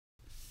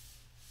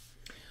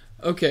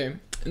Okay,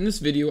 in this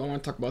video I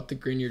want to talk about the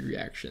Grignard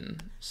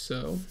reaction.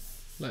 So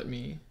let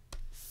me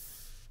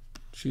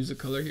choose a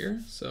color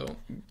here. So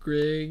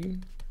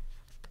Grignard.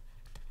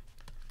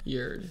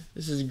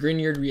 This is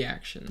Grignard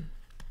reaction.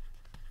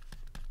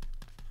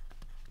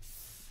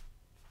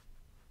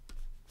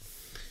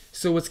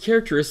 So what's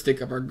characteristic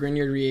of our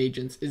Grignard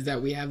reagents is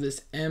that we have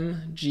this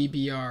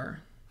MGBR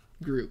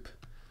group.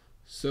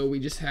 So we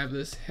just have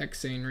this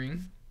hexane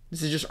ring.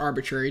 This is just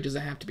arbitrary, it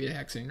doesn't have to be a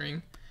hexane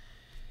ring.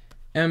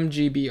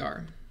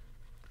 MGBR.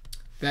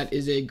 That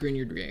is a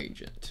Grignard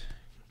reagent.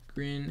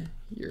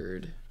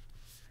 Grignard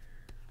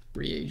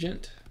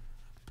reagent.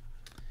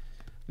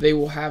 They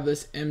will have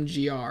this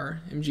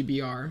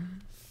MGBR.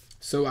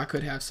 So I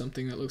could have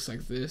something that looks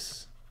like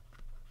this.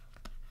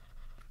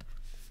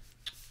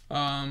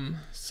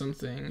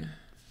 Something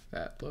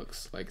that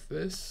looks like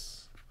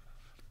this.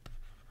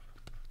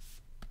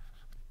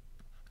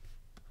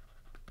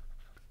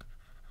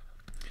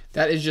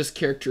 That is just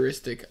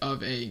characteristic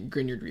of a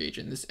Grignard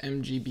reagent, this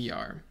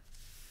MGBR.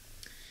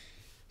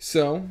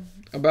 So,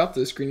 about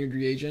this Grignard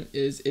reagent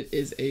is it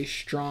is a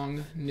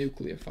strong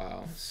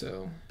nucleophile.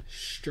 So,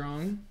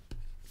 strong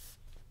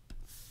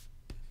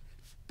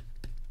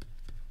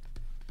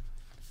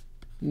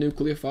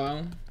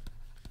nucleophile.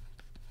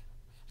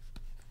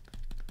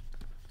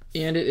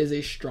 And it is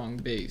a strong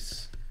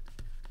base.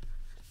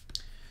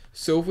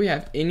 So if we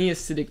have any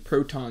acidic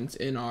protons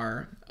in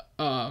our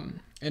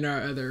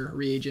other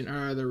reagent,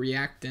 our other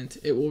reactant,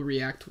 it will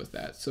react with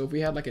that. So if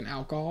we had like an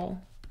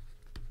alcohol,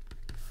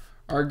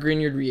 our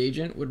Grignard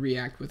reagent would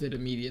react with it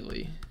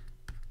immediately.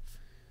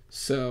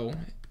 So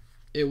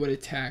it would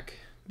attack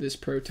this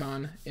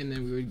proton, and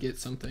then we would get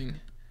something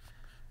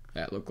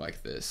that looked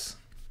like this,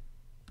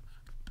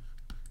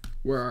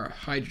 where our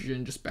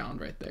hydrogen just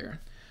bound right there.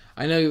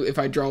 I know if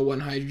I draw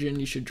one hydrogen,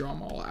 you should draw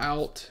them all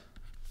out.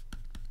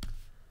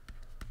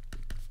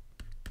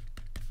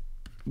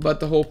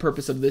 But the whole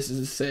purpose of this is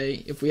to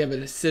say, if we have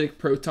an acidic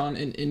proton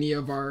in any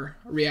of our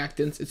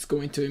reactants, it's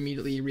going to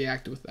immediately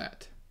react with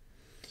that.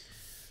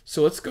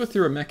 So let's go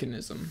through a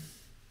mechanism.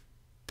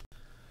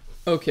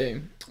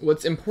 Okay,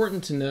 what's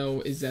important to know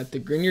is that the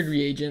Grignard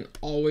reagent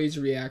always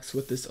reacts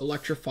with this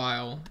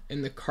electrophile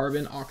in the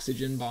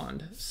carbon-oxygen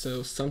bond.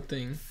 So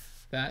something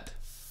that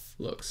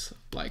looks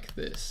like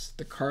this,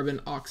 the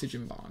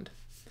carbon-oxygen bond.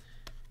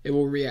 It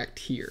will react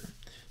here.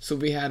 So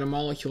if we had a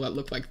molecule that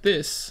looked like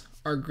this,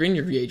 our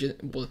Grignard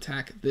reagent will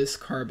attack this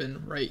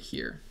carbon right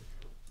here.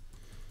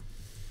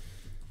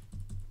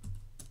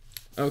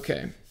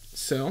 Okay,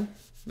 so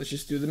let's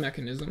just do the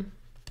mechanism.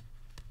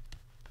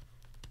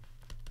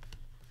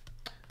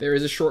 There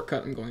is a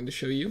shortcut I'm going to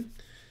show you.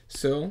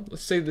 So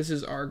let's say this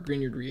is our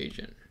Grignard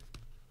reagent.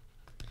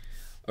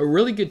 A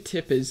really good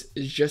tip is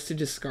just to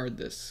discard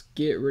this.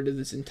 Get rid of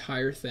this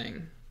entire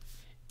thing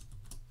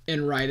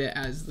and write it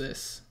as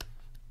this.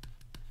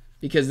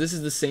 Because this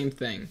is the same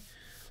thing.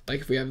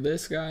 Like if we have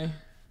this guy,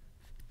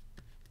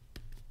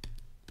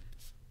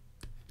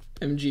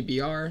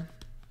 MGBR,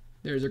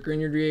 there's a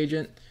Grignard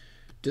reagent,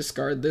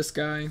 discard this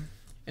guy,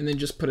 and then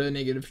just put a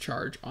negative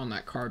charge on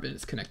that carbon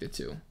it's connected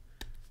to.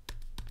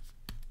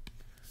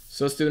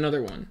 So let's do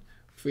another one.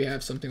 If we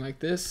have something like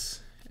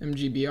this,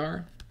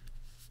 MGBR,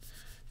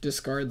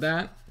 discard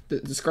that,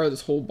 discard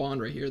this whole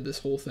bond right here, this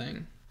whole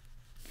thing,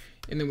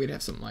 and then we'd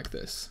have something like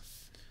this.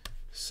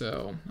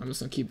 So I'm just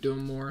gonna keep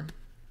doing more.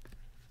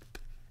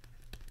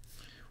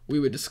 We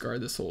would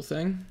discard this whole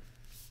thing,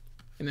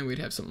 and then we'd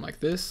have something like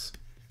this.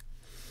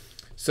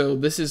 So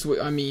this is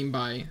what I mean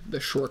by the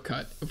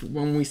shortcut.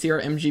 When we see our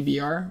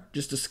MGBR,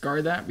 just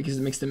discard that because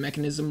it makes the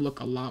mechanism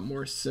look a lot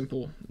more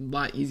simple, a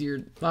lot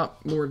easier, a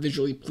lot more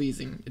visually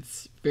pleasing.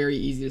 It's very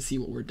easy to see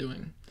what we're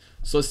doing.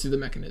 So let's do the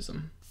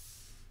mechanism.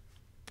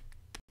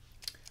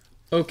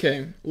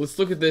 Okay, let's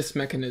look at this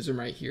mechanism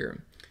right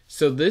here.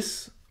 So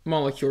this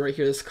molecule right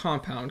here, this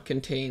compound,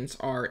 contains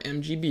our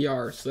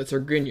MGBR, so that's our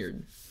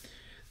Grignard.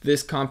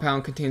 This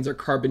compound contains our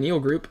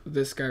carbonyl group,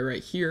 this guy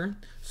right here,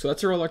 so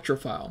that's our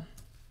electrophile.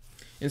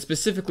 And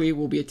specifically,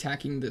 we'll be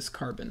attacking this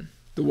carbon,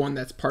 the one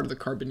that's part of the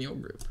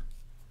carbonyl group.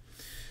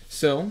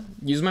 So,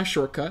 use my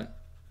shortcut,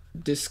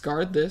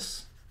 discard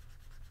this,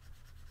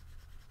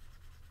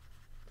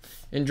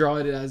 and draw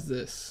it as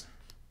this.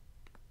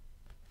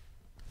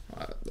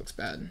 Wow, that looks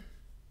bad.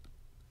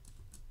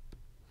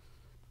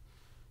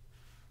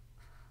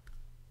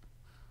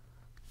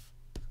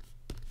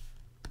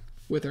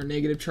 With our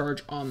negative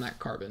charge on that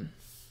carbon.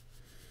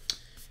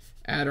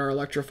 Add our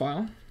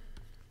electrophile.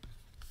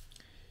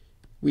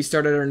 We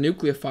start at our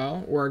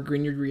nucleophile, or our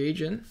Grignard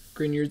reagent.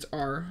 Grignards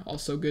are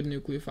also good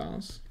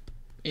nucleophiles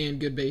and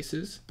good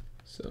bases,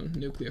 so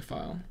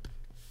nucleophile.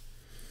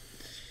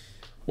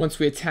 Once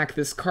we attack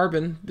this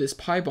carbon, this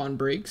pi bond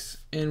breaks,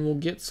 and we'll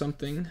get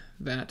something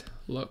that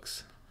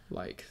looks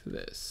like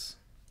this.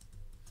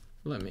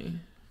 Let me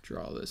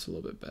draw this a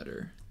little bit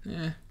better.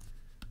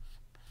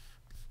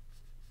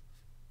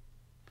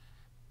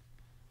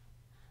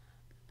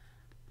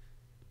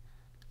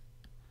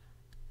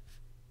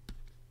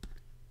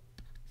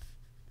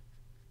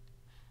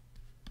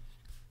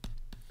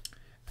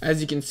 As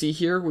you can see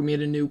here, we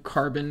made a new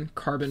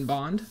carbon-carbon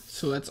bond.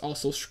 So that's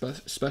also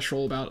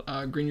special about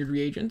Grignard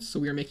reagents. So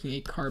we are making a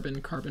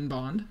carbon-carbon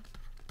bond,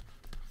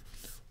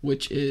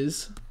 which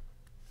is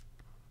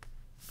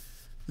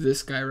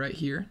this guy right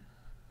here,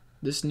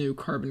 this new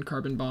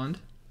carbon-carbon bond.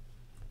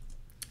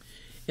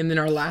 And then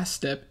our last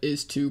step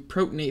is to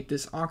protonate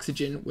this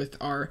oxygen with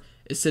our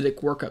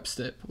acidic workup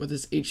step with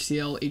this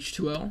HCl,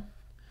 H2O.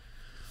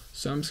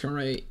 So I'm just going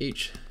to write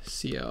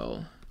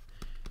HCl,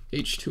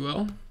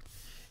 H2O.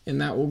 And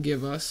that will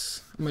give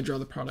us, I'm going to draw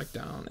the product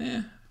down.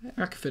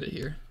 I can fit it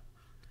here.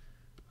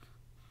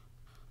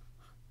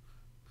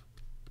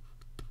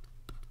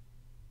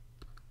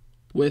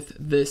 With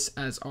this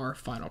as our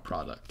final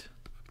product.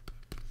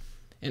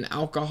 An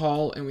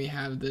alcohol, and we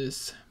have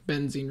this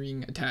benzene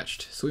ring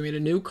attached. So we made a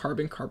new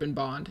carbon-carbon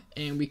bond,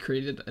 and we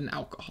created an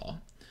alcohol.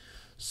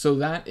 So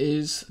that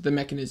is the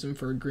mechanism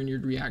for a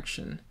Grignard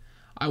reaction.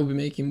 I will be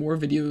making more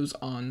videos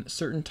on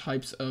certain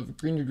types of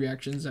Grignard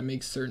reactions that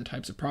make certain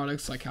types of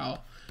products, like how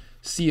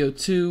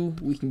CO2,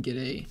 we can get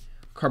a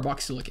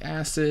carboxylic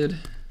acid,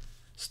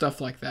 stuff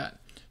like that.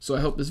 So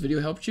I hope this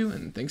video helped you,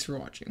 and thanks for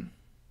watching.